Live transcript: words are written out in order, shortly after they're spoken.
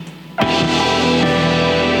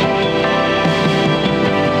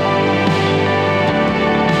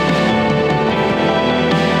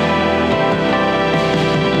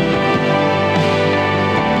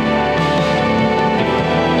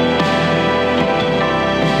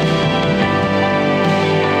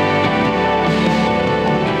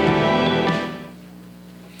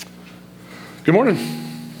Good morning.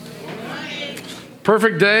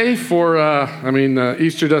 Perfect day for,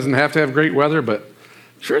 Easter doesn't have to have great weather, but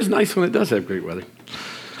sure is nice when it does have great weather.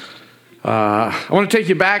 I want to take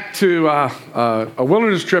you back to a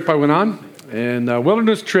wilderness trip I went on. And a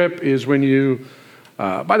wilderness trip is when you,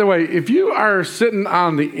 by the way, if you are sitting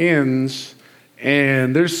on the ends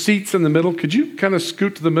and there's seats in the middle, could you kind of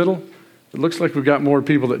scoot to the middle? It looks like we've got more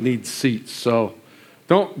people that need seats, so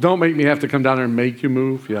don't make me have to come down there and make you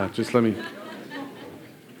move. Yeah, just let me.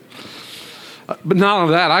 But not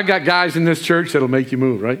only that, I've got guys in this church that'll make you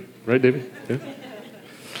move, right? Right, David?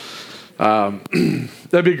 Yeah.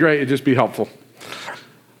 That'd be great. It'd just be helpful.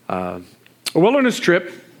 A wilderness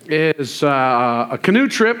trip is a canoe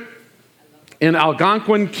trip in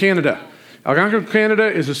Algonquin, Canada. Algonquin, Canada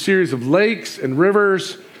is a series of lakes and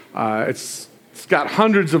rivers. It's got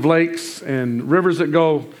hundreds of lakes and rivers that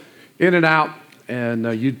go in and out.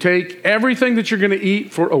 And you take everything that you're going to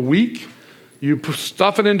eat for a week. You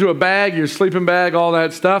stuff it into a bag, your sleeping bag, all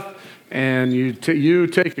that stuff, and you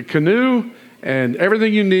take a canoe and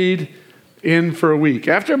everything you need in for a week.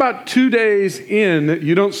 After about 2 days in,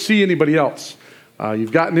 you don't see anybody else.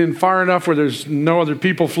 You've gotten in far enough where there's no other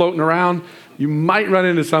people floating around. You might run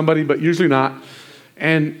into somebody, but usually not.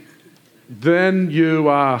 And then you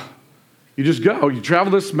just go. You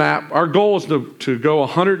travel this map. Our goal is to go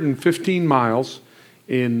 115 miles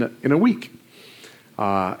in a week.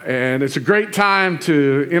 And it's a great time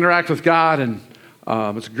to interact with God, and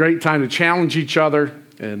it's a great time to challenge each other,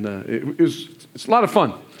 and it's a lot of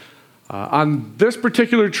fun. On this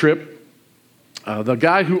particular trip, the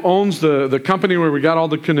guy who owns the company where we got all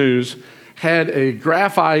the canoes had a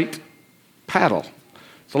graphite paddle.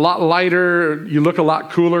 It's a lot lighter. You look a lot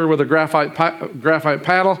cooler with a graphite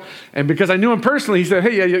paddle. And because I knew him personally, he said,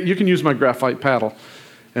 "Hey, yeah, you can use my graphite paddle."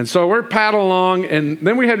 And so we're paddling along, and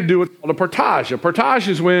then we had to do what's called a portage. A portage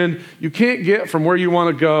is when you can't get from where you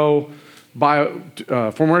want to go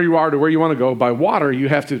from where you are to where you want to go by water. You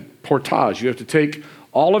have to portage. You have to take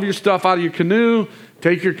all of your stuff out of your canoe,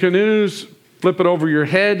 take your canoes, flip it over your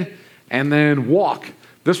head, and then walk.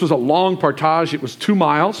 This was a long portage. It was 2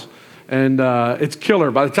 miles, and it's killer.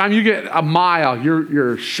 By the time you get a mile,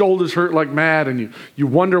 your shoulders hurt like mad, and you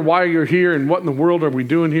wonder why you're here and what in the world are we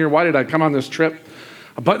doing here? Why did I come on this trip?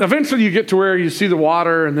 But eventually you get to where you see the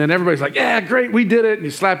water, and then everybody's like, "Yeah, great, we did it." And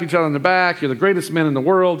you slap each other on the back. You're the greatest men in the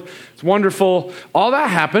world. It's wonderful. All that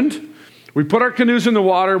happened. We put our canoes in the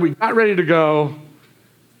water. We got ready to go.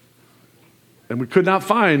 And we could not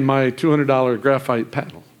find my $200 graphite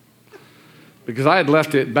paddle because I had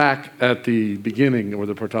left it back at the beginning of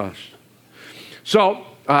the portage. So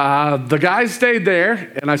the guys stayed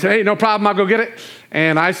there, and I said, "Hey, no problem, I'll go get it."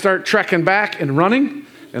 And I start trekking back and running.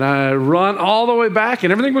 And I run all the way back,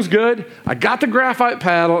 and everything was good. I got the graphite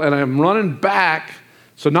paddle, and I'm running back.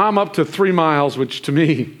 So now I'm up to 3 miles, which to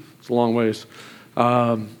me is a long ways.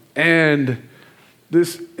 And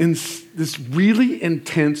this really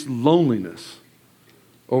intense loneliness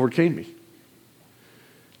overcame me.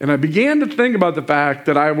 And I began to think about the fact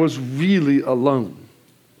that I was really alone.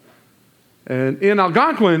 And in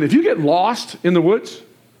Algonquin, if you get lost in the woods,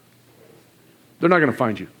 they're not going to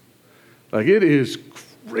find you. Like, it is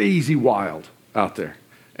crazy wild out there.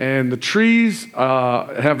 And the trees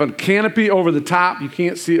have a canopy over the top. You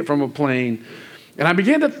can't see it from a plane. And I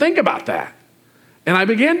began to think about that. And I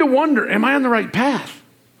began to wonder, am I on the right path?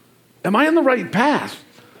 Am I on the right path?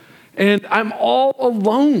 And I'm all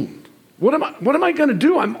alone. What am I going to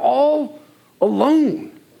do? I'm all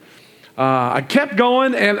alone. I kept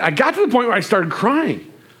going, and I got to the point where I started crying.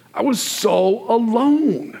 I was so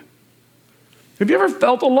alone. Have you ever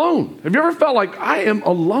felt alone? Have you ever felt like I am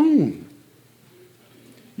alone?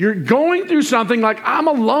 You're going through something like I'm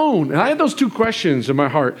alone. And I had those two questions in my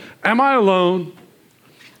heart. Am I alone?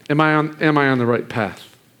 Am I on the right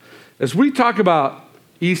path? As we talk about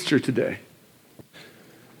Easter today,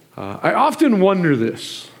 I often wonder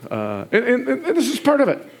this, and this is part of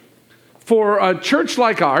it. For a church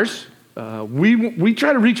like ours, we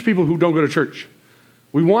try to reach people who don't go to church.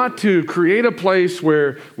 We want to create a place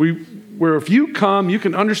where if you come, you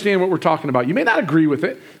can understand what we're talking about. You may not agree with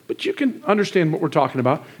it, but you can understand what we're talking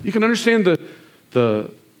about. You can understand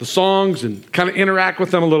the songs and kind of interact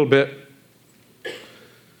with them a little bit.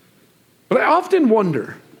 But I often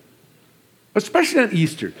wonder, especially on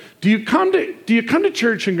Easter, do you come to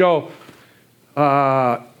church and go,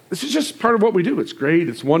 this is just part of what we do. It's great.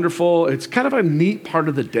 It's wonderful. It's kind of a neat part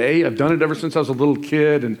of the day. I've done it ever since I was a little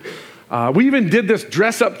kid, and we even did this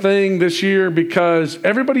dress-up thing this year because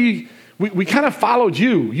everybody, we kind of followed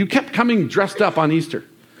you. You kept coming dressed up on Easter.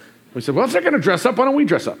 We said, well, if they're going to dress up, why don't we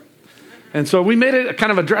dress up? And so we made it a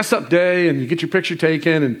kind of a dress-up day, and you get your picture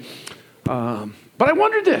taken. And But I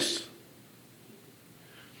wonder this.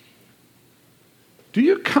 Do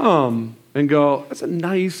you come and go, that's a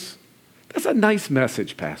nice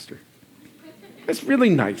message, Pastor. That's really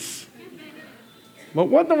nice. But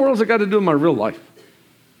what in the world has it got to do with my real life?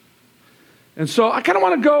 And so I kind of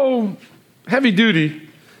want to go heavy duty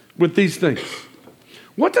with these things.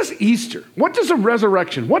 What does Easter, what does the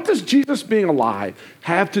resurrection, what does Jesus being alive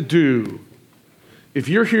have to do if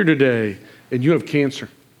you're here today and you have cancer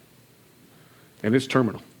and it's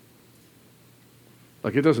terminal?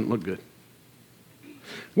 Like, it doesn't look good.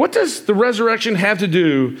 What does the resurrection have to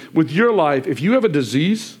do with your life if you have a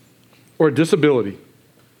disease or a disability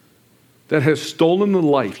that has stolen the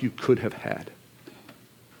life you could have had?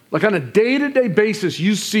 Like, on a day-to-day basis,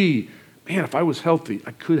 you see, man, if I was healthy,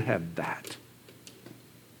 I could have that.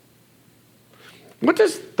 What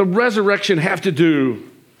does the resurrection have to do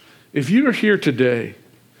if you are here today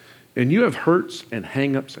and you have hurts and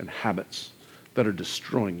hang-ups and habits that are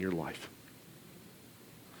destroying your life?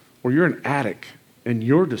 Or you're an addict and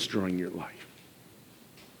you're destroying your life?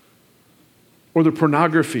 Or the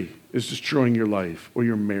pornography is destroying your life or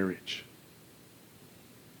your marriage?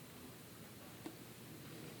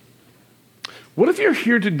 What if you're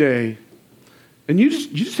here today and you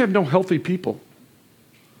just have no healthy people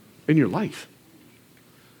in your life?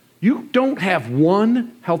 You don't have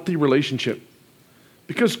one healthy relationship.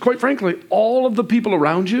 Because quite frankly, all of the people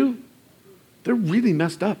around you, they're really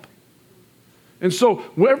messed up. And so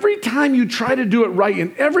every time you try to do it right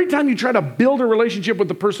and every time you try to build a relationship with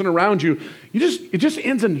the person around you, it just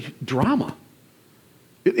ends in drama.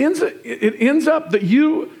 It ends up that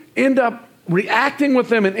you end up reacting with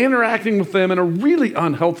them and interacting with them in a really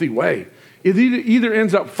unhealthy way. It either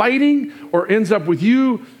ends up fighting or ends up with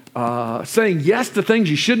you saying yes to things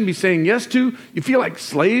you shouldn't be saying yes to. You feel like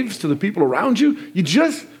slaves to the people around you. You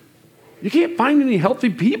can't find any healthy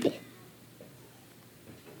people.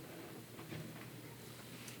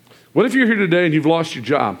 What if you're here today and you've lost your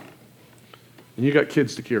job and you got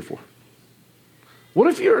kids to care for? What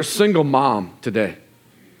if you're a single mom today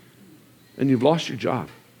and you've lost your job?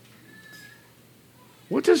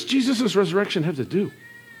 What does Jesus' resurrection have to do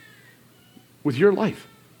with your life?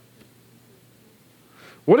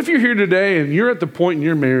 What if you're here today and you're at the point in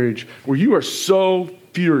your marriage where you are so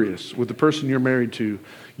furious with the person you're married to,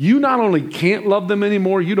 you not only can't love them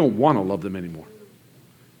anymore, you don't want to love them anymore.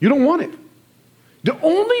 You don't want it. The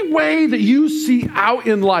only way that you see out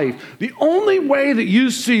in life, the only way that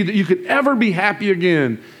you see that you could ever be happy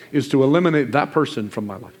again is to eliminate that person from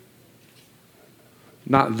my life.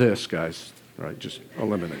 Not this, guys. Right, just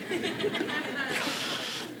eliminate.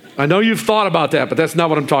 I know you've thought about that, but that's not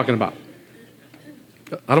what I'm talking about.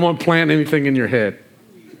 I don't want to plant anything in your head.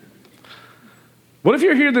 What if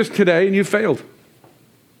you're here this today and you failed?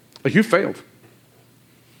 Like, you failed.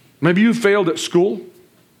 Maybe you failed at school.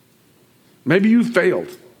 Maybe you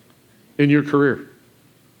failed in your career.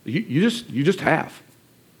 You just have.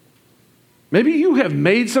 Maybe you have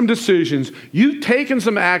made some decisions. You've taken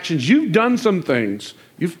some actions. You've done some things.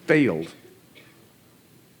 You've failed.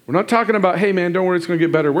 We're not talking about, hey, man, don't worry, it's going to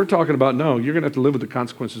get better. We're talking about, no, you're going to have to live with the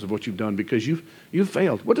consequences of what you've done because you've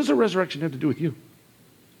failed. What does the resurrection have to do with you?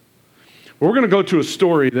 Well, we're going to go to a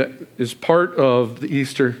story that is part of the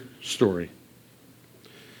Easter story.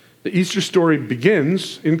 The Easter story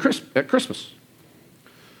begins at Christmas.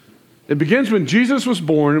 It begins when Jesus was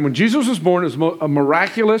born, and when Jesus was born, it was a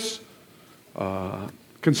miraculous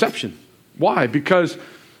conception. Why? Because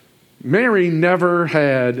Mary never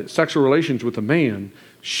had sexual relations with a man.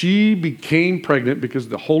 She became pregnant because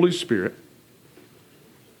the Holy Spirit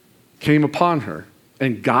came upon her,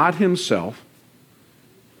 and God himself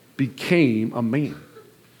became a man.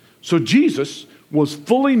 So Jesus was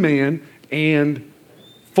fully man and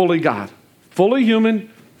fully God. Fully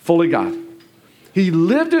human, fully God. He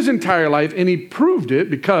lived his entire life, and he proved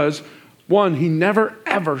it because, one, he never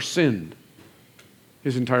ever sinned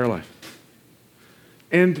his entire life.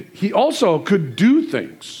 And he also could do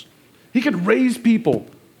things. He could raise people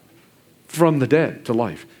from the dead to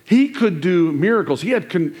life. He could do miracles. He had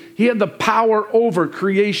the power over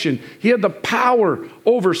creation. He had the power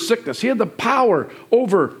over sickness. He had the power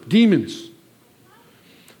over demons.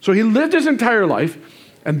 So he lived his entire life,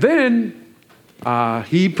 and then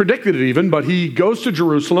he predicted it even, but he goes to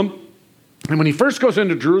Jerusalem. And when he first goes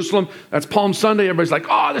into Jerusalem, that's Palm Sunday, everybody's like,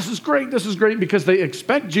 oh, this is great, because they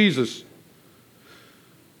expect Jesus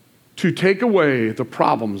to take away the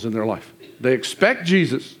problems in their life. They expect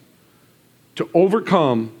Jesus to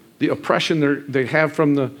overcome the oppression they have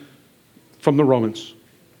from the Romans.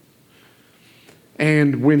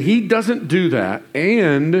 And when he doesn't do that,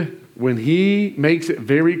 and when he makes it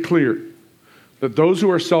very clear that those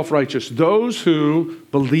who are self-righteous, those who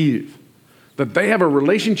believe that they have a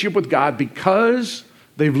relationship with God because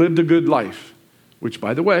they've lived a good life, which,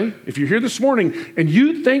 by the way, if you're here this morning and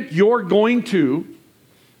you think you're going to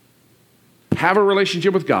have a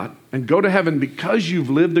relationship with God and go to heaven because you've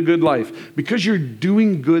lived a good life, because you're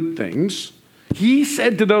doing good things, he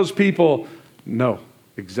said to those people, no,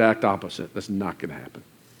 exact opposite. That's not going to happen.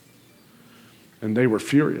 And they were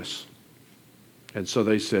furious. And so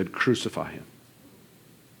they said, crucify him.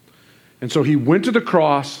 And so he went to the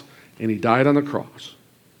cross and he died on the cross.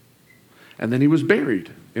 And then he was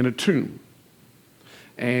buried in a tomb.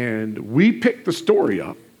 And we picked the story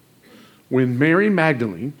up when Mary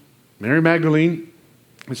Magdalene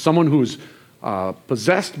is someone who was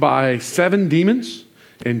possessed by 7 demons.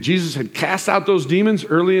 And Jesus had cast out those demons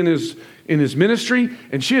early in his ministry.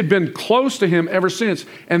 And she had been close to him ever since.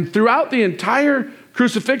 And throughout the entire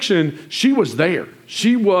crucifixion, she was there.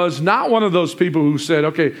 She was not one of those people who said,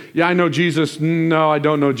 okay, yeah, I know Jesus. No, I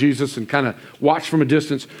don't know Jesus, and kind of watched from a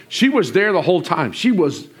distance. She was there the whole time. She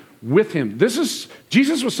was with him.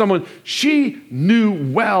 Jesus was someone she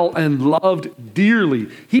knew well and loved dearly.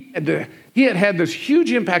 He had this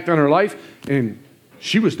huge impact on her life, and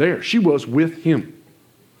she was there. She was with him.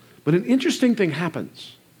 But an interesting thing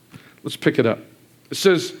happens. Let's pick it up. It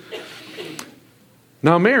says,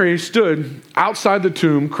 now Mary stood outside the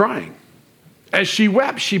tomb crying. As she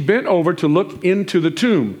wept, she bent over to look into the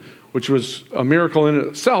tomb, which was a miracle in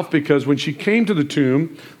itself, because when she came to the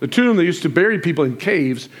tomb, they used to bury people in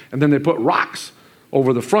caves, and then they put rocks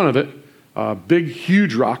over the front of it, big,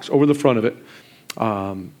 huge rocks over the front of it,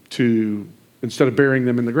 instead of burying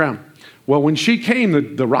them in the ground. Well, when she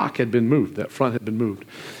came, the rock had been moved, that front had been moved,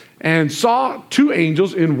 and saw 2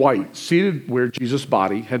 angels in white seated where Jesus'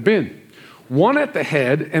 body had been, one at the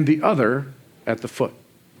head and the other at the foot.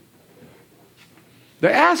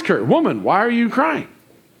 They asked her, woman, why are you crying?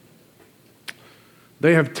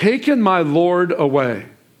 They have taken my Lord away.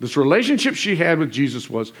 This relationship she had with Jesus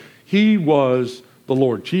was, he was the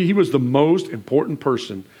Lord. He was the most important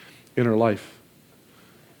person in her life.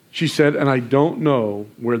 She said, and I don't know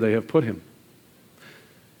where they have put him.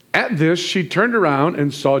 At this, she turned around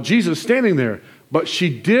and saw Jesus standing there, but she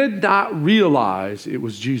did not realize it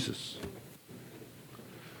was Jesus.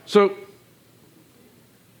 So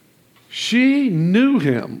she knew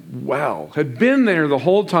him well, had been there the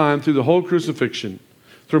whole time through the whole crucifixion,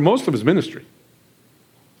 through most of his ministry.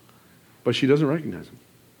 But she doesn't recognize him.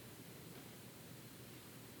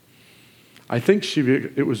 I think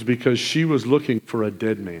it was because she was looking for a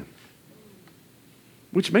dead man,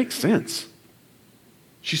 which makes sense.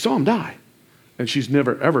 She saw him die, and she's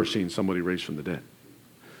never, ever seen somebody raised from the dead.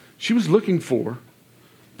 She was looking for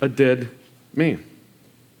a dead man.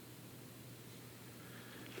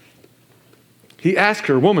 He asked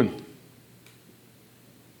her, woman,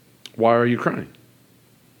 why are you crying?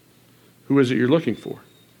 Who is it you're looking for?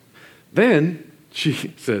 Then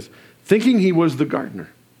she says, thinking he was the gardener,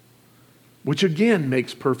 which again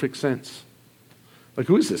makes perfect sense. Like,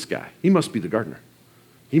 who is this guy? He must be the gardener.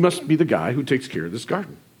 He must be the guy who takes care of this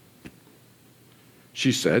garden.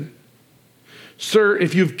 She said, sir,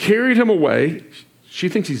 if you've carried him away, she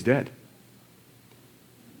thinks he's dead.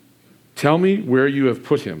 Tell me where you have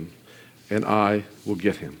put him, and I will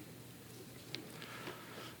get him.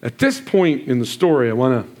 At this point in the story,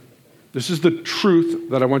 this is the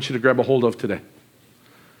truth that I want you to grab a hold of today.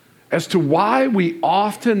 As to why we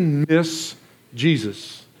often miss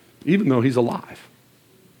Jesus, even though he's alive.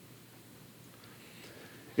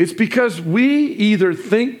 It's because we either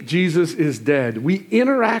think Jesus is dead, we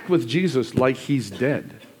interact with Jesus like he's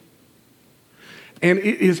dead. And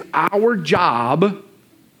it is our job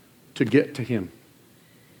to get to him.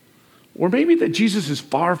 Or maybe that Jesus is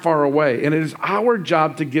far, far away, and it is our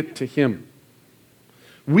job to get to him.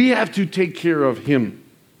 We have to take care of him.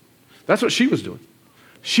 That's what she was doing.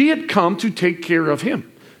 She had come to take care of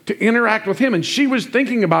him, to interact with him, and she was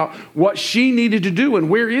thinking about what she needed to do, and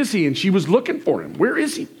where is he? And she was looking for him. Where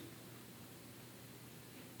is he?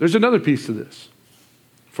 There's another piece to this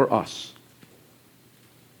for us.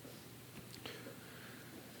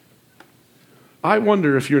 I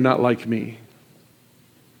wonder if you're not like me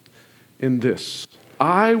in this.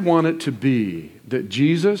 I want it to be that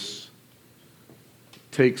Jesus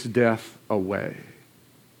takes death away.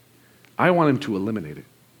 I want him to eliminate it.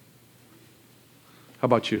 How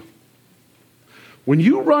about you? When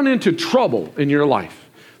you run into trouble in your life,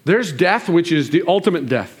 there's death, which is the ultimate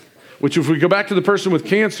death, which if we go back to the person with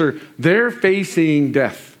cancer, they're facing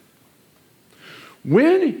death.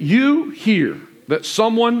 When you hear that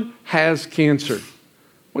someone has cancer,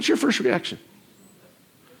 what's your first reaction?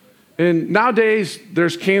 And nowadays,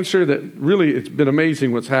 there's cancer that really, it's been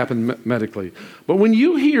amazing what's happened medically. But when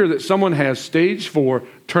you hear that someone has stage 4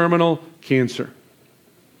 terminal cancer,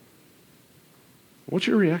 what's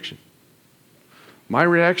your reaction? My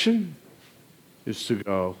reaction is to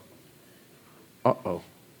go, uh-oh,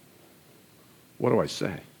 what do I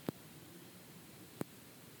say?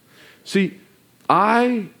 See,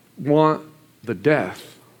 I want the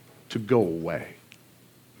death to go away.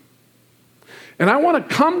 And I want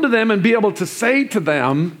to come to them and be able to say to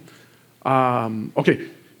them, okay,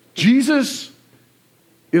 Jesus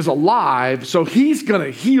is alive, so he's going to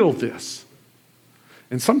heal this.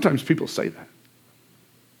 And sometimes people say that.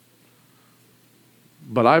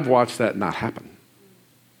 But I've watched that not happen.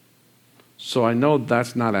 So I know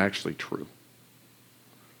that's not actually true.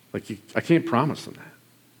 I can't promise them that.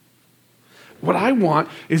 What I want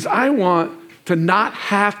is to not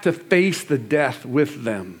have to face the death with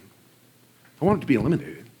them. I want it to be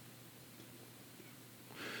eliminated.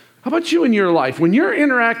 How about you in your life? When you're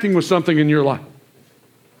interacting with something in your life,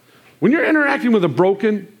 when you're interacting with a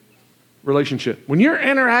broken relationship, when you're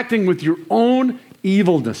interacting with your own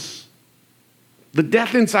evilness, the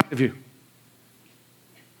death inside of you,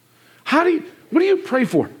 what do you pray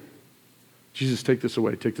for? Jesus, take this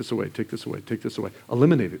away, take this away, take this away, take this away.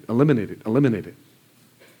 Eliminate it, eliminate it, eliminate it.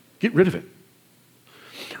 Get rid of it.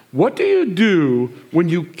 What do you do when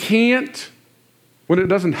it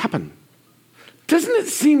doesn't happen? Doesn't it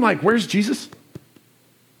seem like, where's Jesus?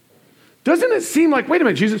 Doesn't it seem like, wait a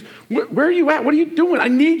minute, Jesus, where are you at? What are you doing? I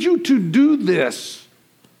need you to do this.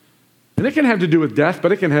 And it can have to do with death,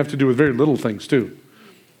 but it can have to do with very little things too,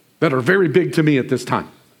 that are very big to me at this time.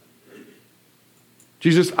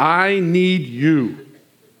 Jesus, I need you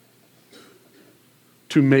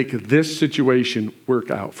to make this situation work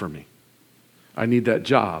out for me. I need that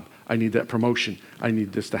job. I need that promotion. I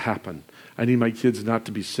need this to happen. I need my kids not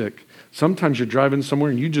to be sick. Sometimes you're driving somewhere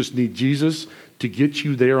and you just need Jesus to get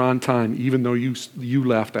you there on time, even though you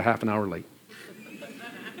left a half an hour late.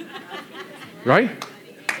 Right?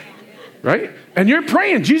 Right? And you're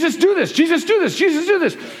praying, Jesus, do this, Jesus, do this, Jesus, do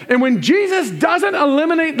this. And when Jesus doesn't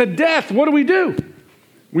eliminate the death, what do?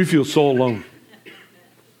 We feel so alone.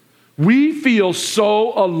 We feel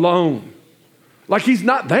so alone. Like he's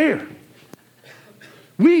not there.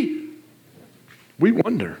 We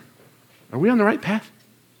wonder, are we on the right path?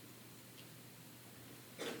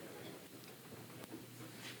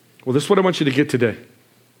 Well, this is what I want you to get today.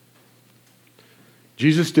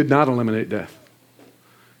 Jesus did not eliminate death.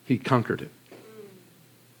 He conquered it.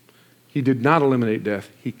 He did not eliminate death.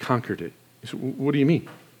 He conquered it. So what do you mean?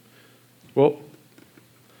 Well,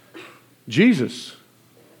 Jesus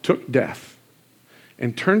took death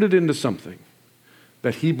and turned it into something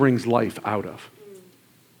that he brings life out of.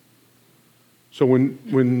 So when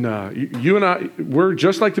you and I, we're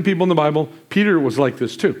just like the people in the Bible, Peter was like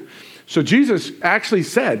this too. So Jesus actually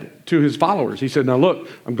said to his followers, he said, now look,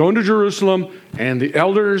 I'm going to Jerusalem and the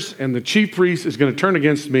elders and the chief priest is going to turn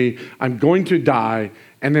against me. I'm going to die.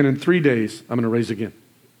 And then in 3 days, I'm going to raise again.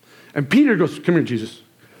 And Peter goes, come here, Jesus.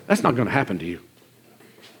 That's not going to happen to you.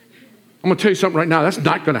 I'm going to tell you something right now. That's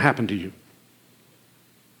not going to happen to you.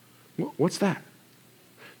 What's that?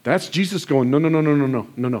 That's Jesus going,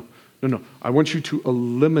 no. I want you to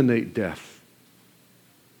eliminate death.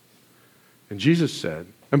 And Jesus said,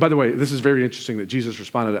 and by the way, this is very interesting that Jesus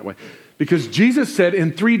responded that way. Because Jesus said,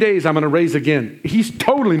 in 3 days, I'm going to raise again. He's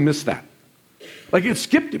totally missed that. Like it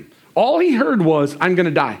skipped him. All he heard was, I'm going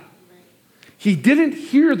to die. He didn't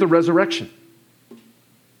hear the resurrection.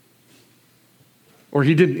 Or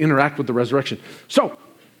he didn't interact with the resurrection. So,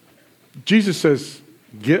 Jesus says,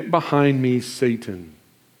 get behind me, Satan.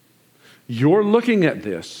 You're looking at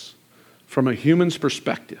this from a human's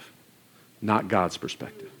perspective, not God's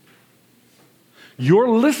perspective. You're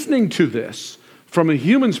listening to this from a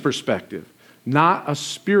human's perspective, not a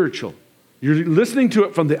spiritual. You're listening to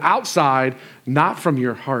it from the outside, not from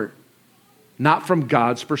your heart, not from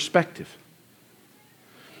God's perspective.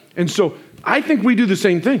 And so I think we do the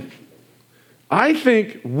same thing. I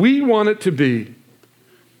think we want it to be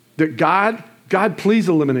that God, please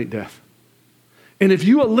eliminate death. And if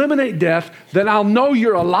you eliminate death, then I'll know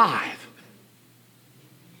you're alive.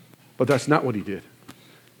 But that's not what he did.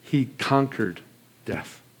 He conquered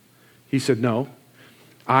death. He said, no,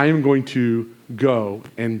 I am going to go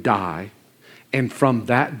and die. And from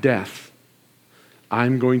that death,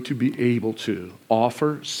 I'm going to be able to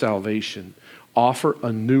offer salvation, offer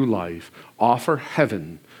a new life, offer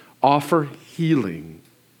heaven, offer healing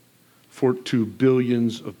to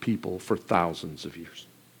billions of people for thousands of years.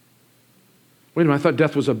 Wait a minute, I thought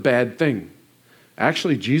death was a bad thing.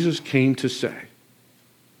 Actually, Jesus came to say,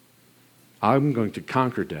 I'm going to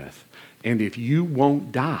conquer death. And if you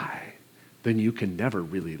won't die, then you can never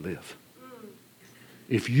really live.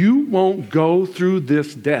 If you won't go through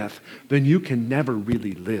this death, then you can never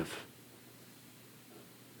really live.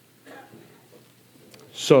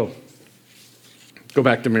 So, go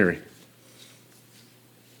back to Mary.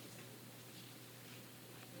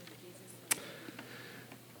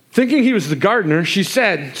 Thinking he was the gardener, she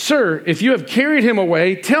said, "Sir, if you have carried him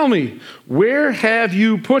away, tell me, where have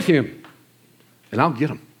you put him? And I'll get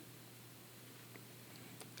him."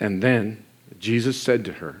 And then Jesus said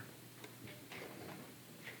to her,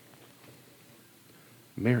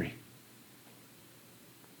 "Mary."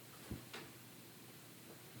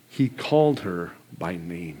 He called her by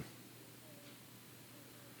name.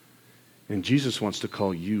 And Jesus wants to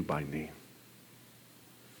call you by name.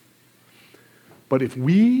 But if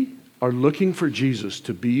we are looking for Jesus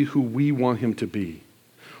to be who we want him to be,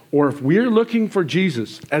 or if we're looking for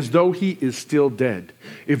Jesus as though he is still dead,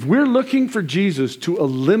 if we're looking for Jesus to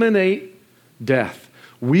eliminate death,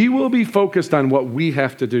 we will be focused on what we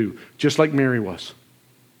have to do, just like Mary was.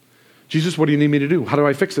 Jesus, what do you need me to do? How do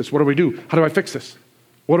I fix this? What do we do? How do I fix this?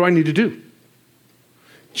 What do I need to do?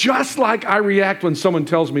 Just like I react when someone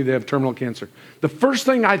tells me they have terminal cancer. The first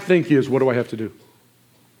thing I think is, what do I have to do?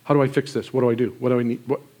 How do I fix this? What do I do? What do I need?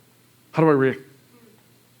 How do I react?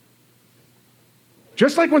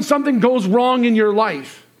 Just like when something goes wrong in your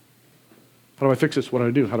life. How do I fix this? What do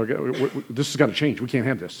I do? How do I get? This has got to change. We can't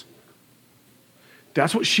have this.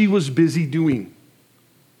 That's what she was busy doing.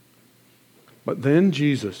 But then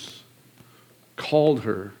Jesus called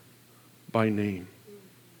her by name.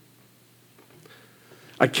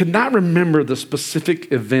 I cannot remember the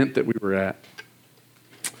specific event that we were at.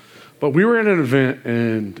 But we were at an event,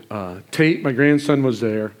 and Tate, my grandson, was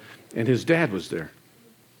there, and his dad was there.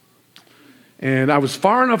 And I was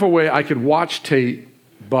far enough away I could watch Tate,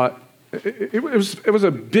 but it was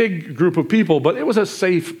a big group of people, but it was a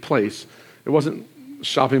safe place. It wasn't a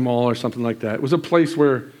shopping mall or something like that. It was a place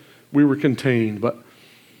where we were contained.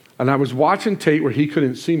 And I was watching Tate where he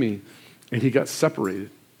couldn't see me, and he got separated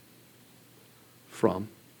from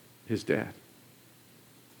his dad.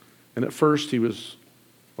 And at first he was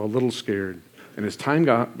a little scared. And as time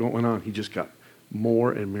went on, he just got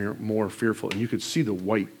more and more fearful. And you could see the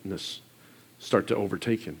whiteness start to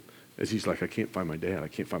overtake him as he's like, I can't find my dad. I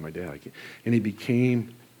can't find my dad. And he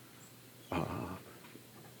became,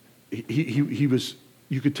 he was,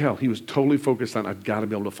 you could tell, he was totally focused on, I've got to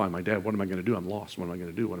be able to find my dad. What am I going to do? I'm lost. What am I going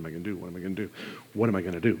to do? What am I going to do? What am I going to do? What am I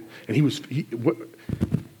going to do? And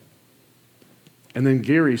and then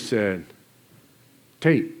Gary said,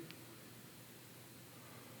 Tate.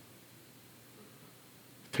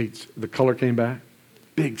 The color came back,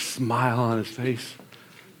 big smile on his face.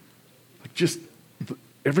 Like just,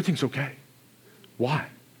 everything's okay. Why?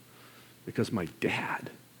 Because my dad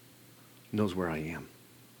knows where I am.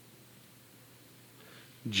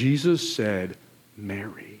 Jesus said,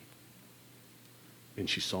 Mary, and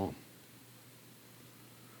she saw him.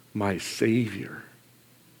 My Savior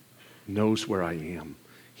knows where I am.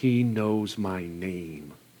 He knows my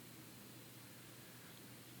name.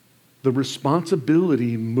 The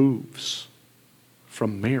responsibility moves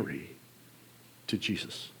from Mary to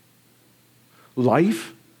Jesus.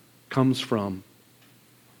 Life comes from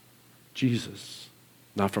Jesus,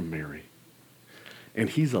 not from Mary. And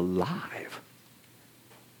he's alive.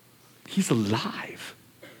 He's alive.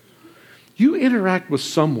 You interact with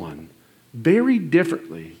someone very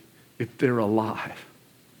differently if they're alive.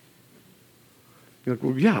 You're like,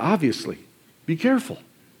 well, yeah, obviously. Be careful.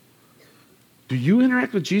 Do you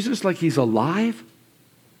interact with Jesus like he's alive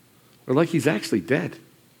or like he's actually dead?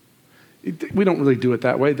 We don't really do it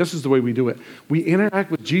that way. This is the way we do it. We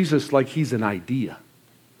interact with Jesus like he's an idea.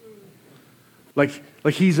 Like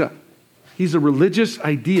he's a religious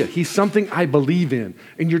idea. He's something I believe in.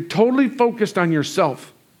 And you're totally focused on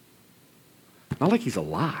yourself. Not like he's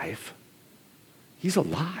alive. He's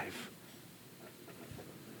alive.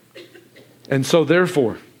 And so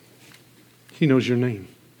therefore, he knows your name.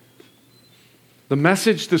 The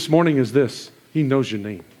message this morning is this: he knows your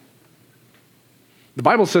name. The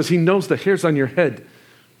Bible says he knows the hairs on your head.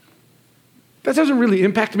 That doesn't really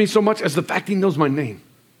impact me so much as the fact he knows my name.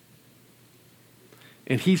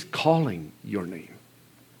 And he's calling your name.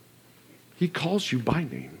 He calls you by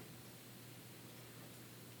name.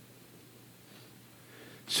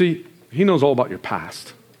 See, he knows all about your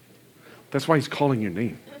past. That's why he's calling your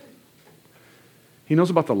name. He knows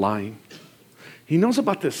about the lying. He knows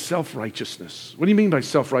about this self-righteousness. What do you mean by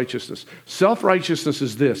self-righteousness? Self-righteousness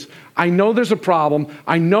is this: I know there's a problem.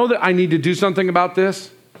 I know that I need to do something about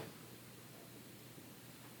this,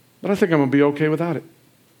 but I think I'm going to be okay without it.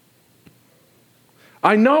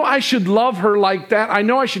 I know I should love her like that. I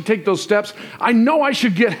know I should take those steps. I know I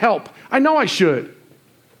should get help. I know I should.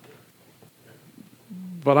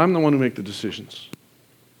 But I'm the one who makes the decisions.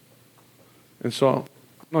 And so I'm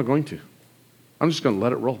not going to. I'm just going to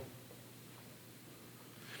let it roll.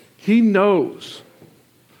 He knows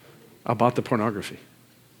about the pornography.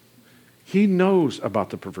 He knows about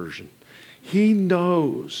the perversion. He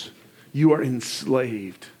knows you are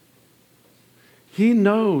enslaved. He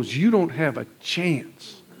knows you don't have a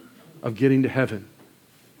chance of getting to heaven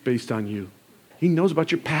based on you. He knows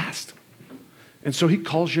about your past. And so he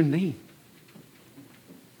calls your name.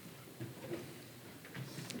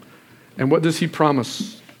 And what does he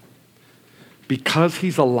promise? Because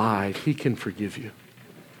he's alive, he can forgive you.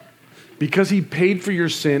 Because he paid for your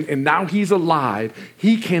sin and now he's alive,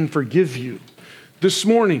 he can forgive you. This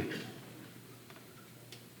morning,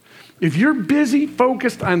 if you're busy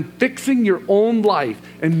focused on fixing your own life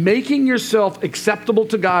and making yourself acceptable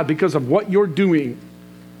to God because of what you're doing,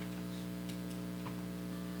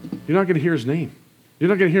 you're not going to hear his name. You're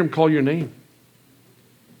not going to hear him call your name.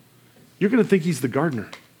 You're going to think he's the gardener.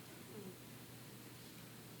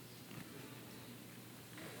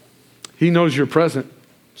 He knows you're present,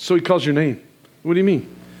 so he calls your name. What do you mean?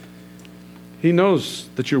 He knows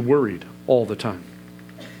that you're worried all the time.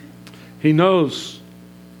 He knows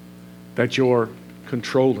that you're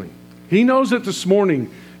controlling. He knows that this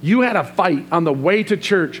morning you had a fight on the way to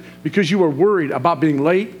church because you were worried about being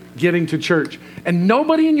late getting to church. And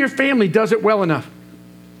nobody in your family does it well enough.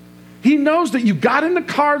 He knows that you got in the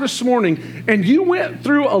car this morning and you went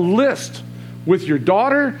through a list with your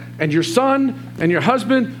daughter and your son and your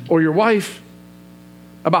husband or your wife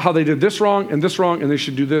about how they did this wrong and they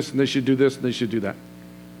should do this and they should do this and they should do that.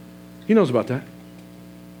 He knows about that.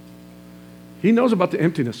 He knows about the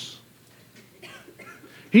emptiness.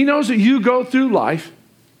 He knows that you go through life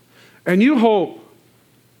and you hope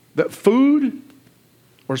that food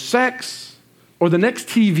or sex or the next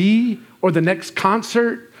TV or the next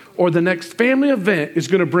concert or the next family event is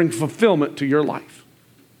going to bring fulfillment to your life.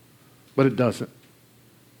 But it doesn't.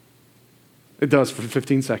 It does for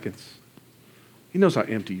 15 seconds. He knows how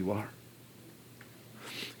empty you are.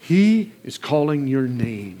 He is calling your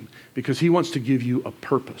name because he wants to give you a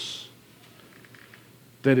purpose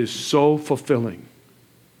that is so fulfilling.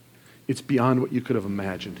 It's beyond what you could have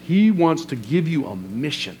imagined. He wants to give you a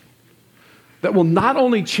mission that will not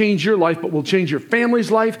only change your life, but will change your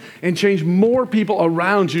family's life and change more people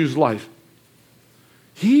around you's life.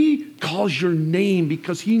 He calls your name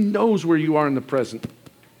because he knows where you are in the present.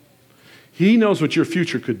 He knows what your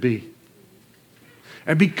future could be.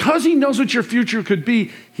 And because he knows what your future could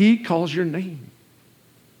be, he calls your name.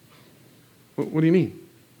 What do you mean?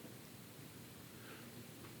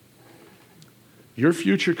 Your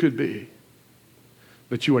future could be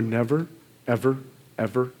that you are never, ever,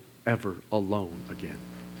 ever, ever alone again.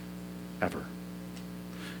 Ever.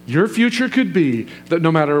 Your future could be that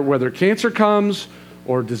no matter whether cancer comes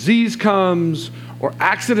or disease comes or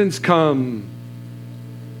accidents come,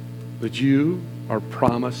 that you are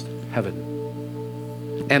promised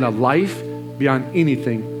heaven and a life beyond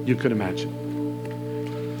anything you could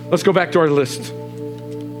imagine. Let's go back to our list.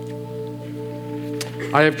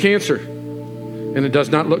 I have cancer and it does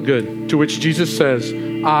not look good. To which Jesus says,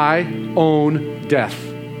 I own death.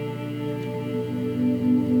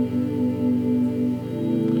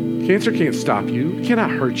 Cancer can't stop you. It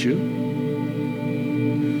cannot hurt you.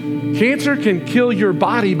 Cancer can kill your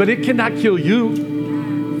body, but it cannot kill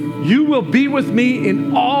you. You will be with me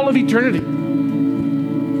in all of eternity.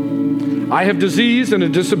 I have disease and a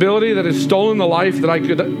disability that has stolen the life that I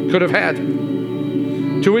could have had.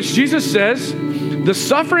 To which Jesus says, the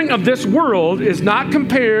suffering of this world is not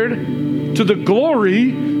compared to the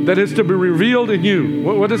glory that is to be revealed in you.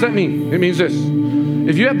 What does that mean? It means this.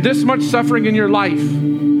 If you have this much suffering in your life,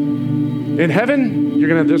 in heaven, you're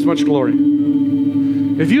going to have this much glory.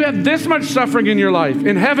 If you have this much suffering in your life,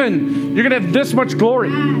 in heaven, you're going to have this much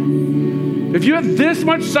glory. If you have this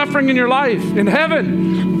much suffering in your life, in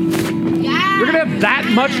heaven, you're going to have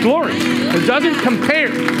that much glory. It doesn't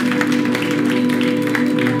compare.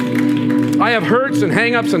 I have hurts and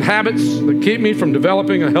hang-ups and habits that keep me from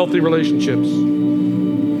developing a healthy relationships.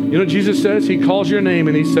 You know what Jesus says? He calls your name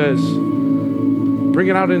and he says, bring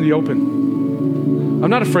it out in the open. I'm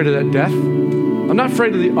not afraid of that death. I'm not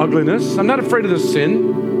afraid of the ugliness. I'm not afraid of the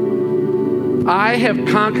sin. I have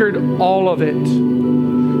conquered all of it.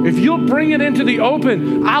 If you'll bring it into the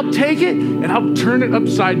open, I'll take it and I'll turn it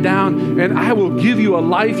upside down and I will give you a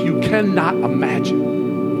life you cannot imagine.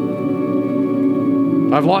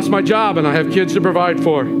 I've lost my job and I have kids to provide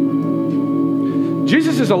for.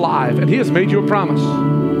 Jesus is alive and he has made you a promise.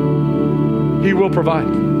 He will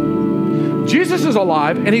provide. Jesus is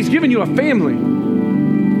alive, and he's given you a family.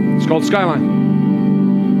 It's called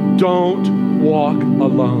Skyline. Don't walk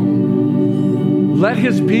alone. Let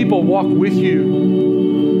his people walk with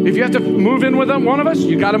you. If you have to move in with them, one of us,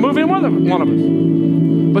 you got to move in with them, one of us.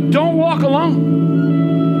 But don't walk alone.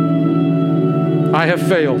 I have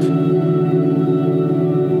failed.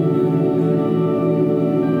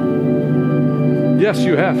 Yes,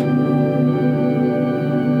 you have.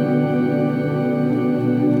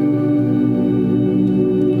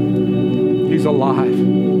 He's alive.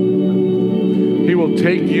 He will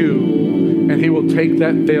take you and he will take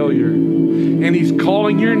that failure. And he's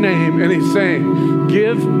calling your name and he's saying,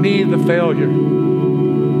 give me the failure.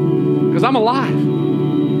 Because I'm alive.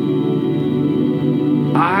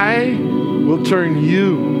 I will turn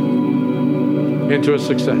you into a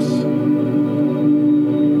success.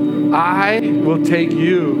 I will take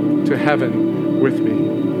you to heaven with me.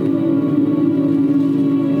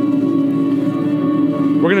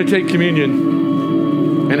 We're going to take communion.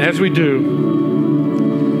 And as we do,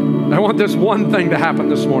 I want this one thing to happen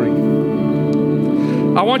this morning.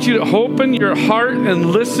 I want you to open your heart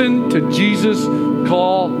and listen to Jesus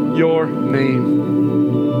call your name.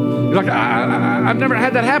 You're like, I've never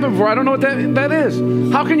had that happen before. I don't know what that is.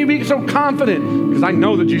 How can you be so confident? Because I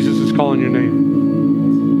know that Jesus is calling your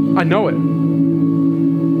name. I know it.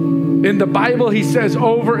 In the Bible, he says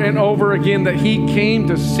over and over again that he came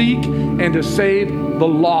to seek and to save the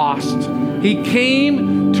lost. He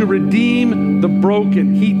came to redeem the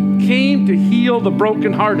broken. He came to heal the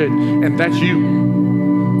brokenhearted. And that's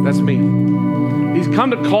you. That's me. He's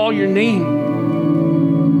come to call your name.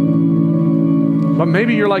 But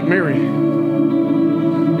maybe you're like Mary.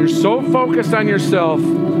 You're so focused on yourself, you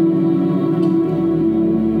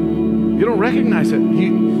don't recognize it.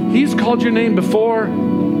 He's called your name before,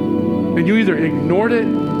 and you either ignored it,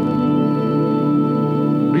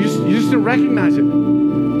 or you just didn't recognize it.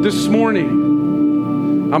 This morning,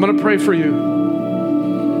 I'm going to pray for you.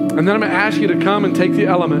 And then I'm going to ask you to come and take the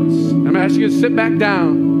elements. I'm going to ask you to sit back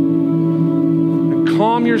down and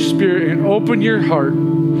calm your spirit and open your heart.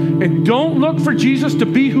 And don't look for Jesus to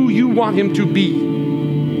be who you want him to be.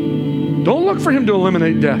 Don't look for him to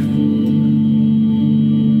eliminate death.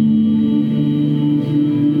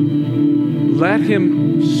 Let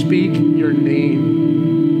him speak your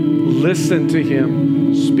name. Listen to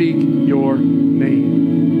him speak your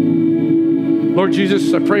name. Lord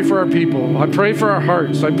Jesus, I pray for our people. I pray for our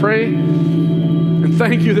hearts. I pray and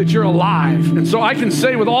thank you that you're alive. And so I can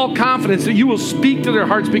say with all confidence that you will speak to their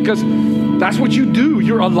hearts because that's what you do.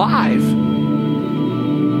 You're alive.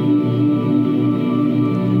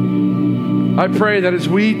 I pray that as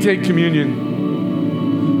we take communion,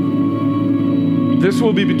 this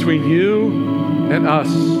will be between you and us.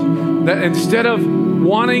 That instead of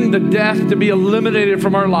wanting the death to be eliminated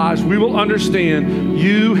from our lives, we will understand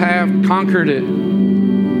you have conquered it.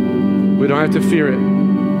 We don't have to fear it.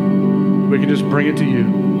 We can just bring it to you.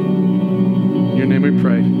 In your name we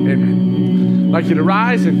pray. Amen. I'd like you to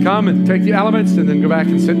rise and come and take the elements and then go back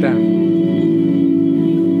and sit down.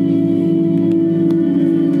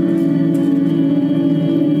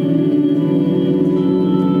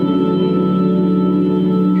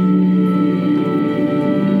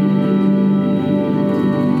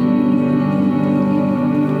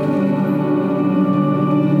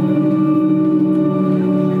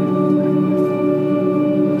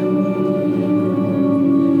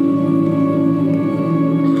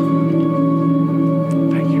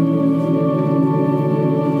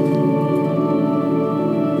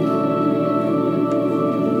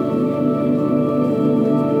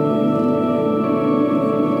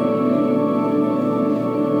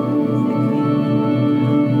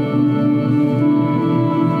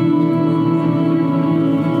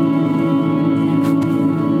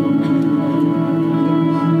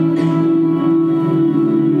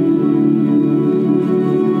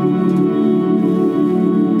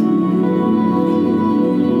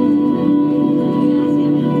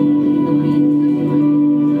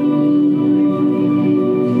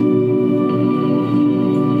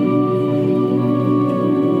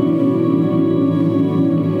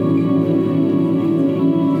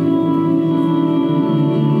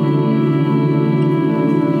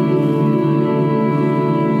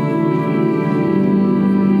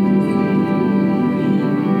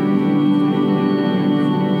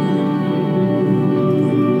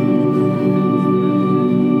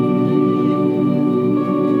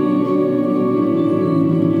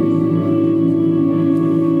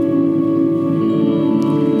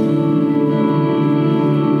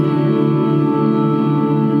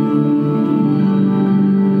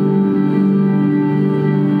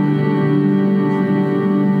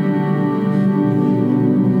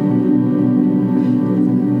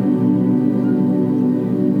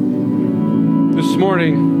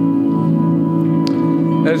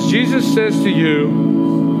 As Jesus says to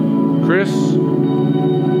you, Chris,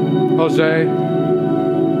 Jose,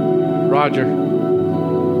 Roger,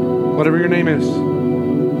 whatever your name is,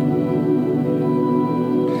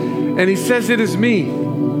 and he says, it is me,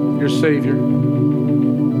 your Savior.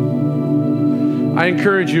 I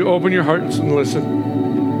encourage you, open your hearts and listen.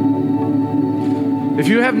 If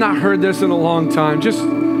you have not heard this in a long time,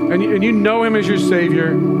 and you know him as your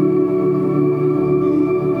Savior,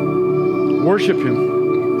 worship him,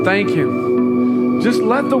 thank him. Just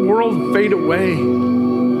let the world fade away.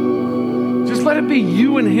 Just let it be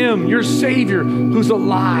you and him, your Savior, who's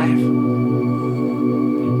alive.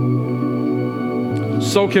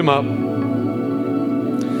 Soak him up.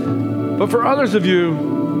 But for others of you,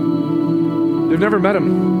 you've never met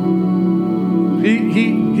him.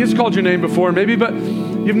 He has called your name before, maybe, but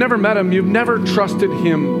you've never met him. You've never trusted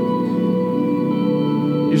him.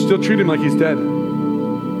 You still treat him like he's dead.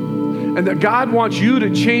 And that God wants you to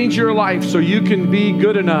change your life so you can be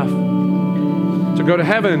good enough to go to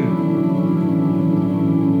heaven.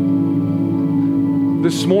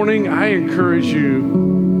 This morning, I encourage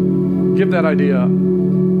you, give that idea up.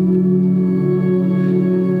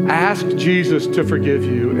 Ask Jesus to forgive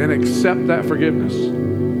you and accept that forgiveness.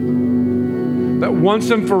 That once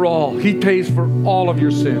and for all, he pays for all of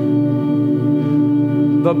your sin.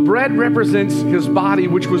 The bread represents his body,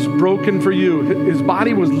 which was broken for you. His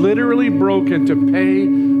body was literally broken to pay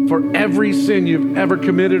for every sin you've ever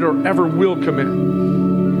committed or ever will commit.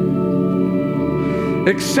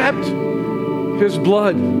 Accept his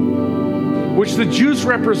blood, which the juice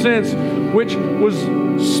represents, which was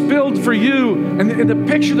spilled for you. And the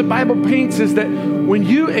picture the Bible paints is that when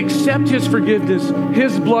you accept his forgiveness,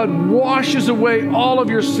 his blood washes away all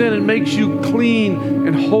of your sin and makes you clean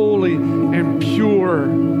and holy and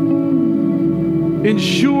pure.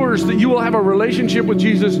 Ensures that you will have a relationship with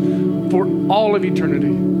Jesus for all of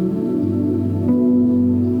eternity.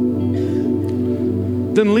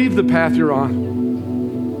 Then leave the path you're on.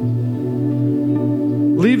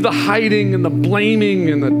 Leave the hiding and the blaming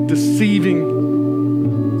and the deceiving.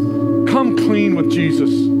 Come clean with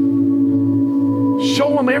Jesus.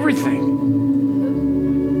 Show him everything.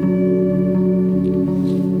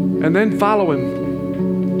 And then follow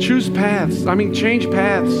him. Choose paths. Change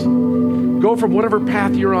paths. Go from whatever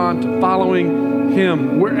path you're on to following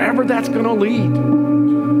him, wherever that's going to lead.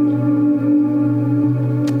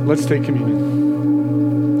 Let's take communion.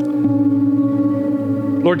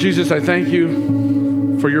 Lord Jesus, I thank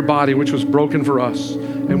you for your body, which was broken for us.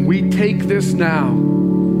 And we take this now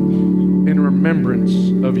in remembrance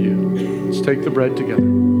of you. Let's take the bread together.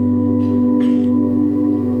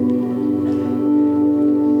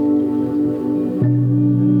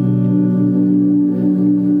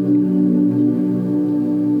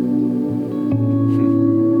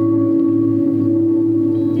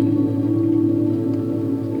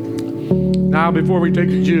 Now, before we take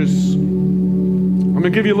the juice, I'm going to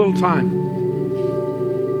give you a little time.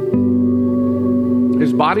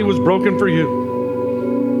 His body was broken for you.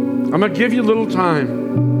 I'm going to give you a little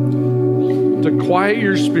time to quiet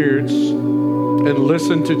your spirits and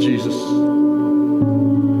listen to Jesus.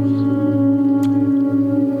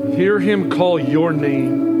 Hear him call your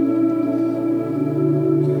name.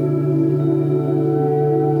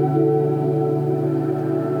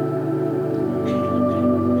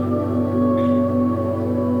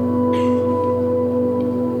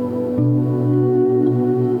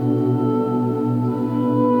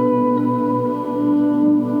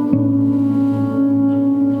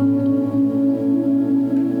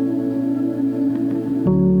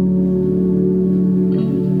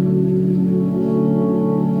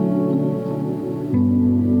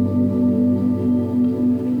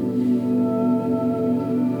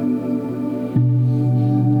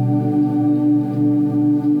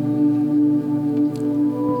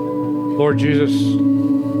 Lord Jesus,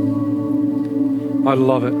 I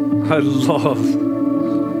love it. I love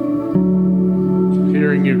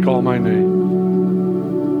hearing you call my name.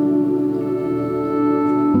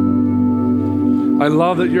 I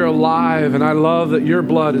love that you're alive, and I love that your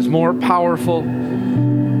blood is more powerful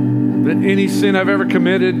than any sin I've ever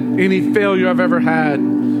committed, any failure I've ever had,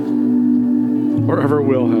 or ever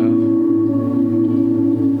will have.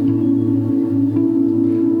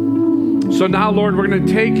 So now, Lord, we're going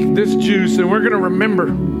to take this juice and we're going to remember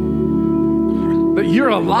that you're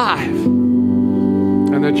alive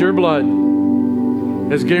and that your blood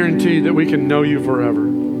has guaranteed that we can know you forever.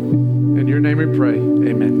 In your name we pray.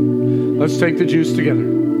 Amen. Let's take the juice together.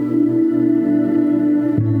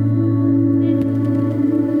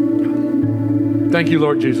 Thank you,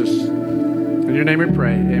 Lord Jesus. In your name we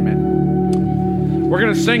pray. Amen. We're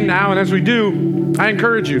going to sing now, and as we do, I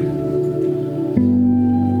encourage you.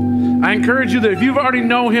 I encourage you that if you've already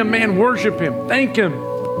know him, man, worship him. Thank him.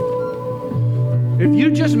 If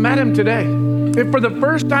you just met him today, if for the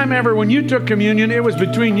first time ever when you took communion, it was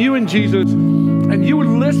between you and Jesus, and you would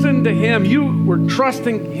listen to him, you were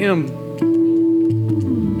trusting him.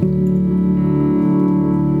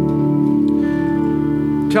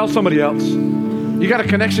 Tell somebody else. You got a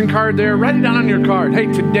connection card there? Write it down on your card. Hey,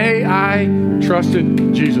 today I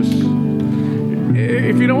trusted Jesus.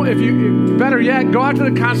 Better yet, go out to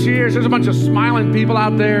the concierge. There's a bunch of smiling people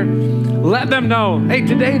out there. Let them know, hey,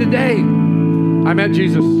 today, I met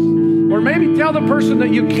Jesus. Or maybe tell the person that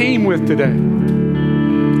you came with today.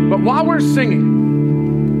 But while we're singing,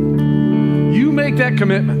 you make that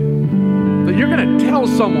commitment that you're going to tell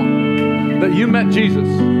someone that you met Jesus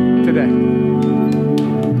today.